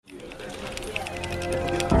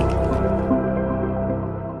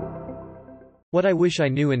What I Wish I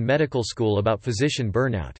Knew in Medical School About Physician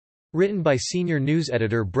Burnout. Written by Senior News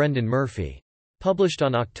Editor Brendan Murphy. Published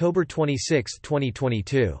on October 26,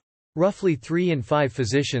 2022. Roughly 3 in 5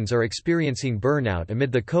 physicians are experiencing burnout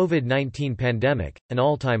amid the COVID-19 pandemic, an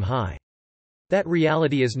all-time high. That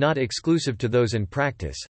reality is not exclusive to those in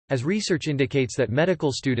practice, as research indicates that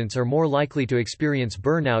medical students are more likely to experience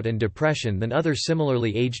burnout and depression than other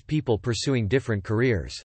similarly aged people pursuing different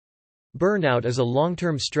careers. Burnout is a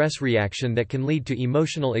long-term stress reaction that can lead to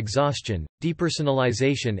emotional exhaustion,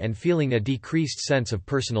 depersonalization and feeling a decreased sense of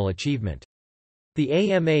personal achievement. The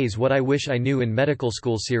AMA's What I Wish I Knew in Medical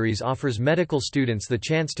School series offers medical students the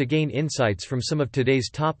chance to gain insights from some of today's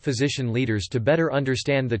top physician leaders to better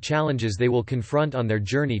understand the challenges they will confront on their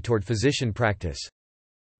journey toward physician practice.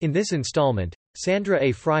 In this installment, Sandra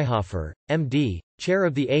A. Freihofer, MD, chair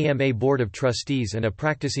of the AMA Board of Trustees and a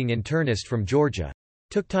practicing internist from Georgia,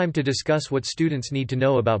 took time to discuss what students need to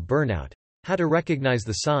know about burnout, how to recognize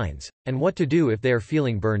the signs, and what to do if they are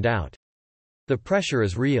feeling burned out. The pressure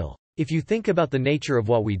is real. If you think about the nature of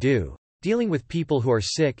what we do, dealing with people who are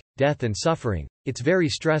sick, death and suffering, it's very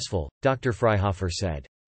stressful, Dr. Freihofer said.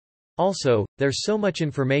 Also, there's so much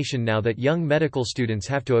information now that young medical students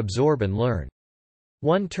have to absorb and learn.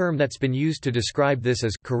 One term that's been used to describe this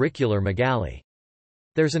is curricular megaly.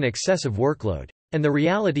 There's an excessive workload. And the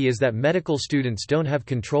reality is that medical students don't have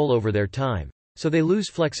control over their time, so they lose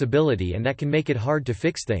flexibility and that can make it hard to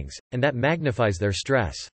fix things, and that magnifies their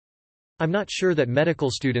stress. I'm not sure that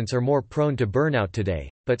medical students are more prone to burnout today,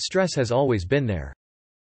 but stress has always been there.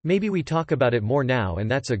 Maybe we talk about it more now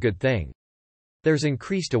and that's a good thing. There's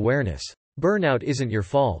increased awareness. Burnout isn't your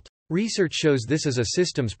fault. Research shows this is a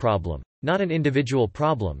systems problem, not an individual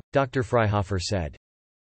problem, Dr. Freihofer said.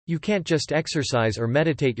 You can't just exercise or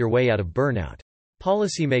meditate your way out of burnout.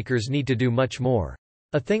 Policymakers need to do much more.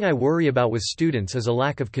 A thing I worry about with students is a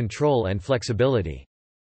lack of control and flexibility.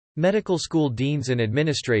 Medical school deans and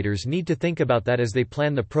administrators need to think about that as they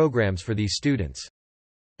plan the programs for these students.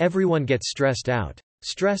 Everyone gets stressed out.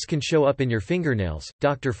 Stress can show up in your fingernails,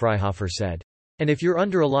 Dr. Freihofer said. And if you're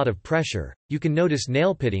under a lot of pressure, you can notice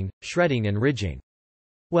nail pitting, shredding and ridging.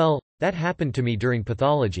 Well, that happened to me during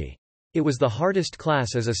pathology. It was the hardest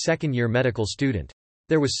class as a second-year medical student.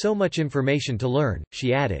 There was so much information to learn,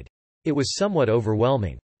 she added. It was somewhat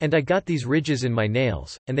overwhelming. And I got these ridges in my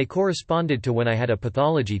nails, and they corresponded to when I had a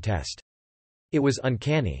pathology test. It was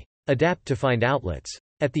uncanny. Adapt to find outlets.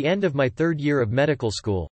 At the end of my third year of medical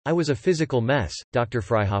school, I was a physical mess, Dr.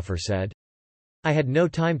 Freihofer said. I had no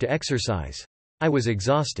time to exercise. I was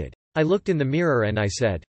exhausted. I looked in the mirror and I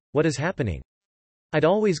said, "What is happening?" I'd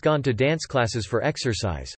always gone to dance classes for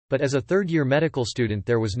exercise, but as a third-year medical student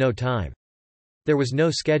there was no time. There was no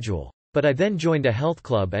schedule. But I then joined a health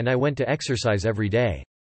club and I went to exercise every day.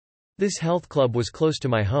 This health club was close to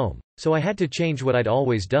my home, so I had to change what I'd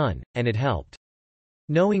always done, and it helped.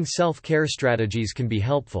 Knowing self-care strategies can be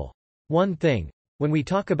helpful. One thing, when we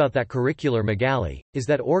talk about that curricular megaly, is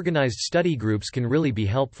that organized study groups can really be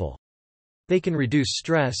helpful. They can reduce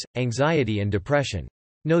stress, anxiety and depression.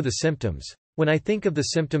 Know the symptoms. When I think of the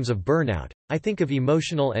symptoms of burnout, I think of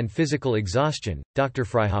emotional and physical exhaustion, Dr.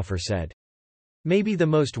 Freihofer said. Maybe the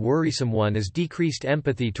most worrisome one is decreased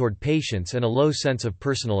empathy toward patients and a low sense of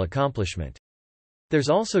personal accomplishment. There's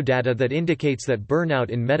also data that indicates that burnout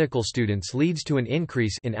in medical students leads to an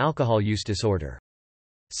increase in alcohol use disorder.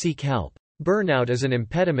 Seek help. Burnout is an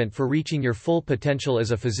impediment for reaching your full potential as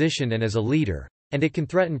a physician and as a leader, and it can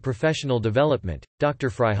threaten professional development, Dr.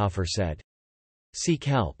 Freihofer said. Seek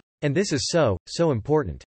help. And this is so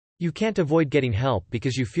important. You can't avoid getting help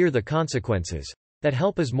because you fear the consequences. That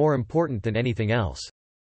help is more important than anything else.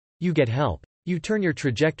 You get help. You turn your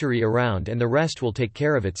trajectory around and the rest will take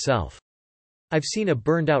care of itself. I've seen a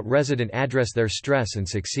burned-out resident address their stress and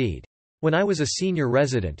succeed. When I was a senior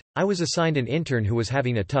resident, I was assigned an intern who was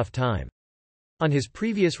having a tough time. On his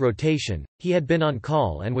previous rotation, he had been on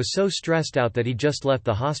call and was so stressed out that he just left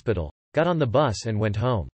the hospital, got on the bus and went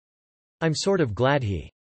home. I'm sort of glad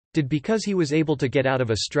he did because he was able to get out of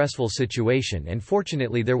a stressful situation and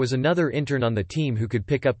fortunately there was another intern on the team who could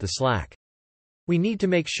pick up the slack. We need to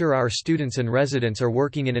make sure our students and residents are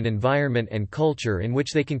working in an environment and culture in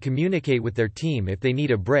which they can communicate with their team if they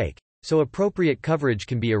need a break, so appropriate coverage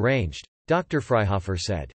can be arranged, Dr. Freihofer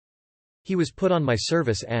said. He was put on my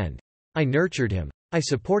service and I nurtured him. I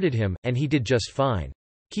supported him, and he did just fine.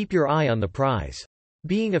 Keep your eye on the prize.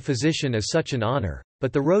 Being a physician is such an honor,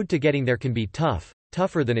 but the road to getting there can be tough.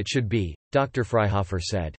 Tougher than it should be, Dr. Freihofer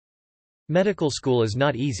said. Medical school is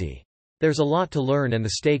not easy. There's a lot to learn and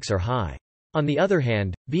the stakes are high. On the other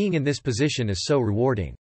hand, being in this position is so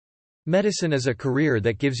rewarding. Medicine is a career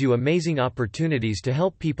that gives you amazing opportunities to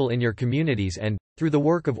help people in your communities and, through the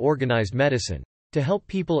work of organized medicine, to help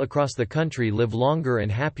people across the country live longer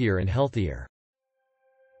and happier and healthier.